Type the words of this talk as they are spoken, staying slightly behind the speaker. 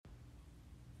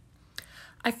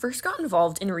I first got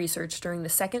involved in research during the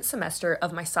second semester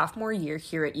of my sophomore year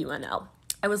here at UNL.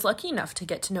 I was lucky enough to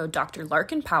get to know Dr.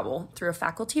 Larkin Powell through a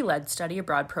faculty-led study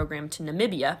abroad program to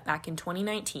Namibia back in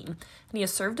 2019, and he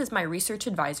has served as my research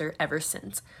advisor ever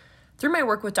since. Through my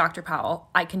work with Dr. Powell,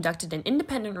 I conducted an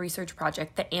independent research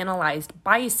project that analyzed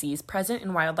biases present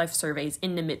in wildlife surveys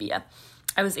in Namibia.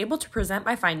 I was able to present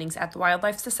my findings at the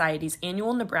Wildlife Society's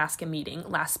annual Nebraska meeting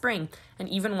last spring and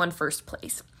even won first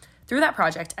place. Through that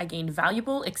project, I gained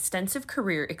valuable, extensive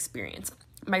career experience.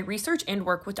 My research and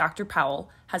work with Dr.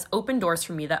 Powell has opened doors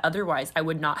for me that otherwise I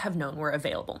would not have known were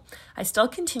available. I still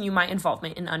continue my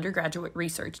involvement in undergraduate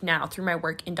research now through my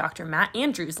work in Dr. Matt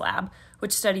Andrews' lab,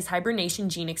 which studies hibernation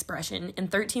gene expression in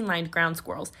 13-lined ground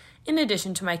squirrels, in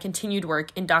addition to my continued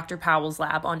work in Dr. Powell's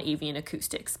lab on avian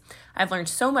acoustics. I've learned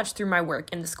so much through my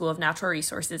work in the School of Natural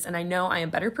Resources, and I know I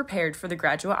am better prepared for the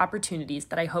graduate opportunities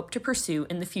that I hope to pursue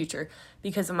in the future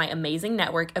because of my amazing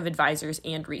network of advisors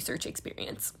and research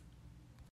experience.